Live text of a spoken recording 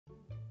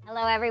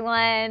Hello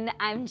everyone,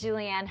 I'm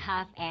Julianne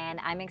Hough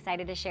and I'm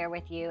excited to share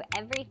with you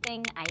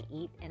everything I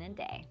eat in a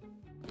day.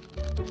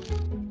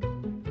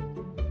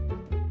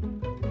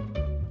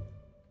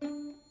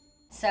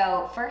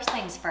 So first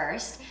things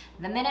first,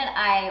 the minute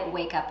I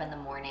wake up in the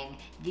morning,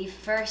 the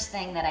first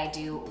thing that I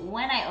do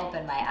when I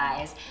open my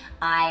eyes,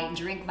 I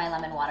drink my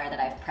lemon water that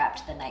I've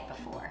prepped the night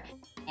before.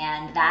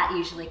 And that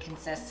usually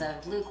consists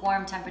of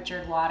lukewarm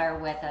temperatured water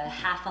with a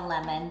half a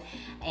lemon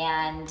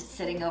and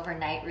sitting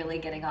overnight, really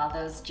getting all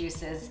those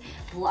juices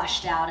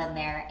flushed out in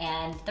there.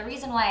 And the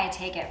reason why I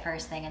take it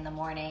first thing in the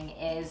morning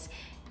is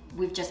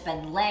we've just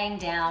been laying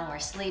down, we're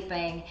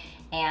sleeping,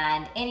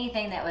 and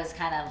anything that was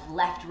kind of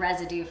left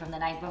residue from the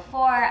night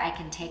before, I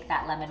can take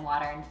that lemon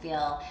water and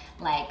feel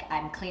like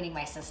I'm cleaning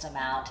my system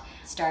out,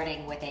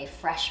 starting with a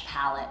fresh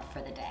palate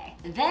for the day.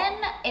 Then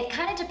it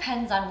kind of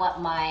depends on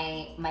what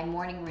my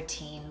morning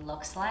routine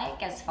looks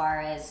like as far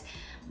as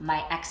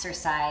my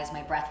exercise,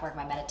 my breath work,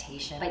 my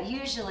meditation. But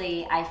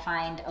usually I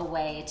find a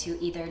way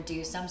to either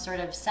do some sort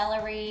of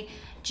celery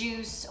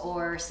juice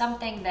or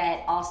something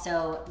that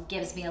also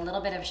gives me a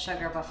little bit of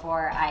sugar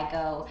before I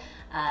go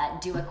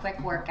do a quick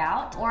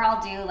workout, or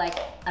I'll do like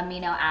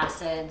amino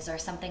acids or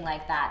something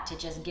like that to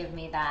just give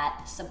me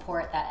that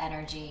support, that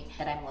energy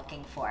that I'm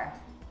looking for.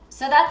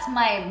 So that's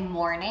my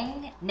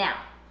morning. Now,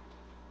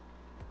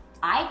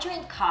 I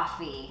drink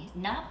coffee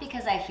not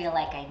because I feel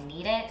like I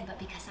need it, but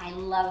because I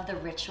love the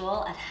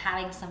ritual of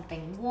having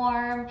something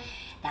warm,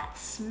 that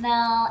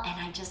smell, and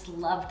I just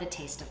love the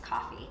taste of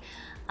coffee.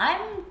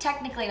 I'm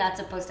technically not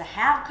supposed to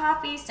have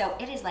coffee, so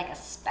it is like a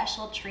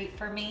special treat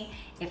for me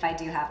if I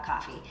do have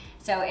coffee.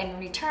 So in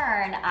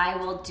return, I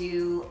will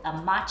do a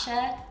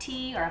matcha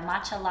tea or a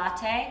matcha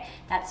latte.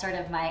 That's sort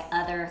of my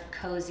other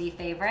cozy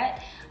favorite.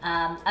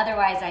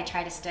 Otherwise, I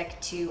try to stick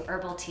to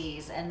herbal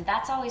teas, and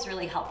that's always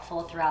really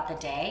helpful throughout the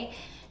day.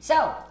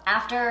 So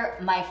after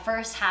my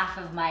first half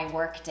of my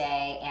work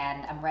day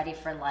and I'm ready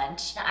for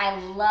lunch, I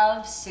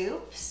love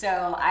soup, so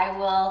I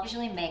will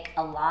usually make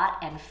a lot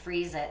and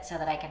freeze it so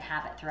that I can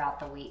have it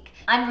throughout the week.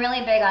 I'm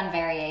really big on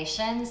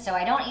variation, so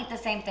I don't eat the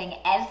same thing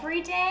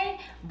every day,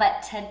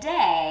 but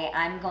today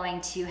I'm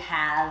going to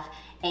have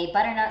a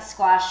butternut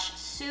squash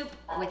soup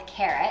with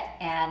carrot,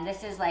 and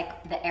this is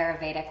like the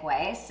Ayurvedic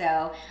way,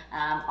 so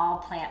all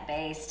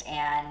plant-based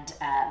and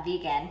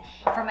vegan.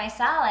 For my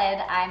salad,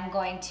 I'm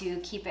going to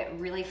keep it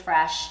really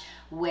fresh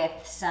with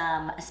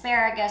some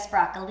asparagus,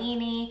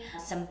 broccolini,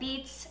 some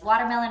beets,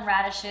 watermelon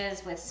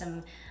radishes with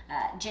some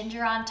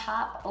ginger on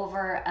top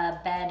over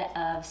a bed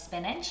of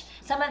spinach.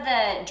 Some of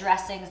the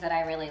dressings that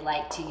I really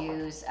like to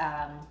use,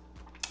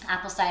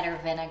 apple cider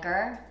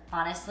vinegar.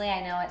 Honestly,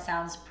 I know it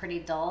sounds pretty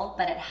dull,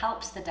 but it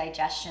helps the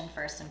digestion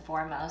first and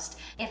foremost.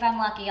 If I'm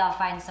lucky, I'll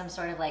find some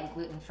sort of like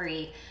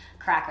gluten-free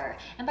cracker.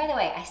 And by the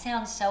way, I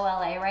sound so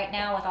LA right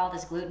now with all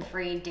this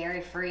gluten-free,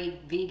 dairy-free,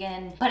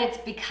 vegan, but it's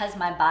because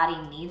my body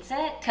needs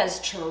it.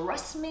 Because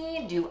trust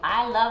me, do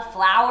I love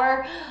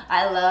flour,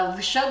 I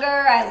love sugar,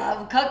 I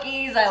love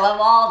cookies, I love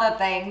all the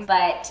things,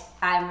 but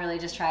I'm really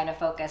just trying to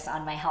focus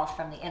on my health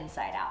from the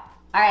inside out.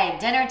 All right,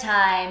 dinner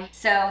time.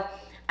 So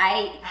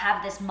I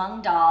have this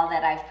mung dal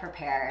that I've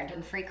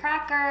prepared. Free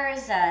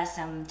crackers,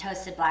 some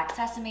toasted black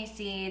sesame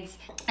seeds,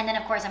 and then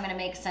of course I'm gonna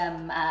make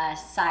some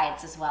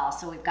sides as well.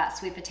 So we've got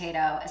sweet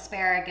potato,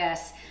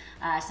 asparagus,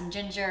 some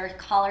ginger,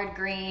 collard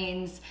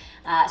greens,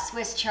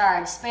 Swiss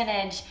chard,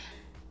 spinach.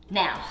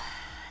 Now,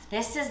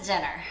 this is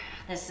dinner.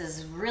 This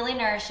is really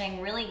nourishing,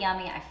 really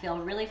yummy. I feel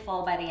really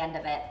full by the end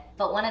of it.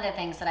 But one of the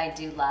things that I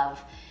do love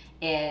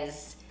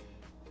is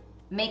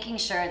making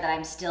sure that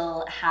I'm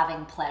still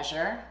having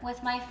pleasure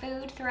with my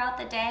food throughout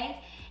the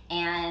day.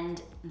 And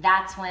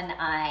that's when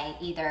I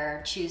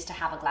either choose to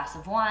have a glass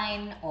of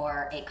wine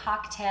or a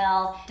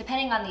cocktail,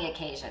 depending on the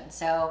occasion.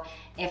 So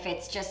if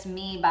it's just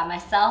me by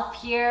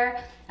myself here,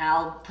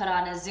 I'll put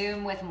on a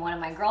Zoom with one of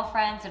my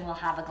girlfriends and we'll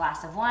have a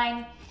glass of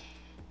wine,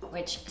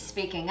 which,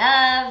 speaking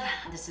of,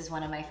 this is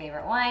one of my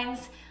favorite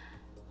wines.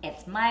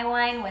 It's my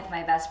wine with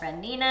my best friend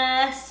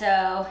Nina,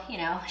 so, you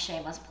know,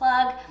 shameless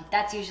plug.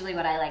 That's usually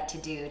what I like to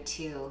do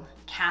to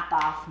cap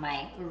off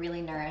my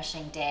really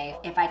nourishing day.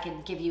 If I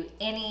could give you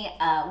any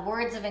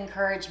words of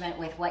encouragement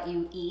with what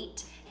you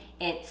eat,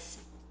 it's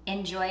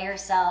enjoy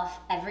yourself,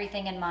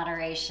 everything in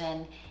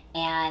moderation,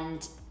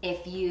 and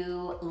if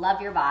you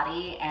love your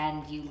body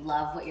and you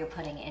love what you're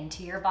putting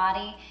into your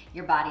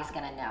body's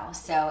gonna know.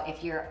 So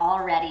if you're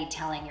already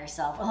telling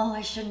yourself, oh,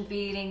 I shouldn't be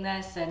eating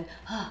this, and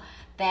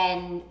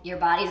then your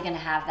body's gonna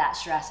have that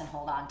stress and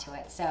hold on to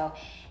it. So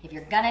if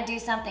you're gonna do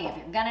something, if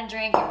you're gonna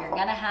drink, if you're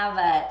gonna have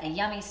a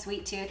yummy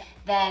sweet tooth,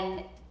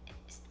 then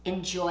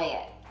enjoy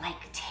it.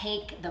 Like,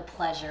 take the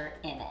pleasure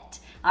in it.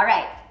 All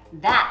right,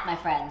 that, my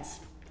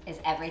friends, is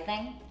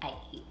everything I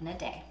eat in a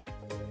day.